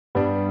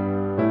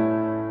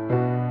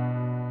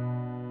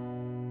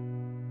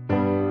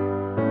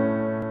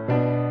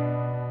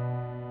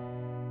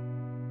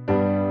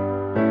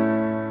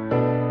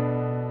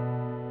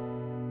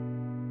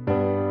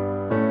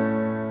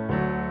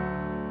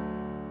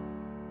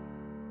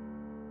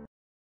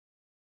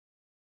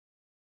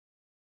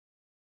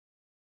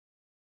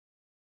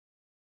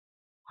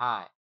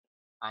Hi,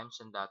 I'm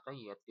Sandata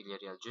Yet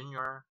Villarreal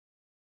Jr.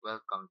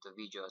 Welcome to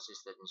Video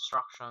Assisted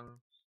Instruction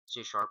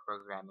C-Sharp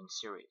Programming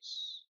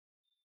Series.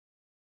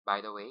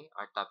 By the way,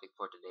 our topic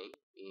for today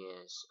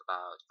is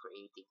about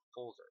creating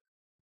folder.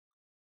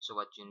 So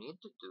what you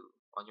need to do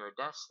on your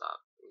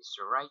desktop is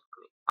to right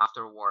click.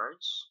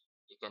 Afterwards,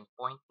 you can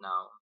point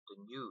now to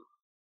New.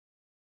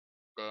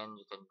 Then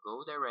you can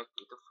go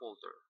directly to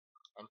Folder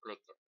and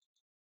click it.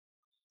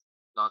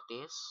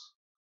 Notice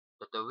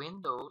that the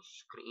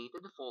Windows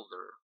created a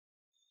folder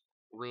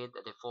with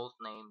a default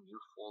name New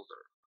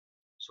Folder.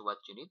 So what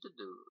you need to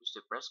do is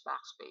to press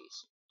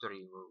backspace to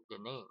remove the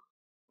name.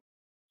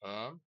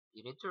 And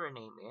you need to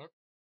rename it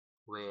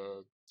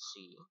with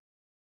C#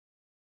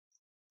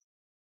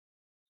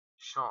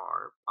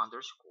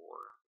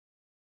 underscore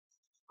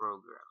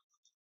program.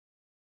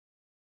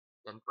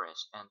 Then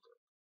press enter.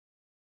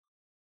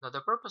 Now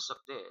the purpose of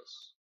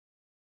this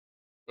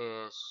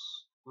is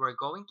we're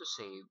going to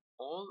save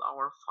all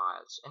our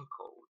files and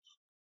codes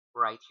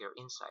right here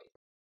inside.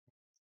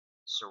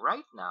 So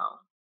right now,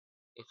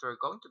 if we're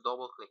going to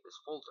double click this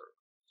folder,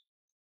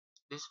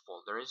 this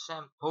folder is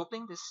empty.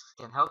 Hoping this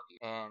can help you,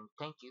 and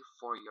thank you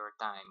for your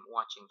time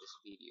watching this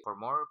video. For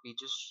more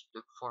videos,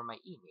 look for my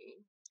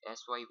email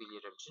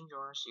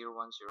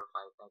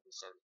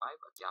syvillarrealjr01051975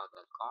 at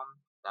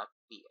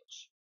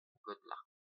yahoo.com.ph. Good luck.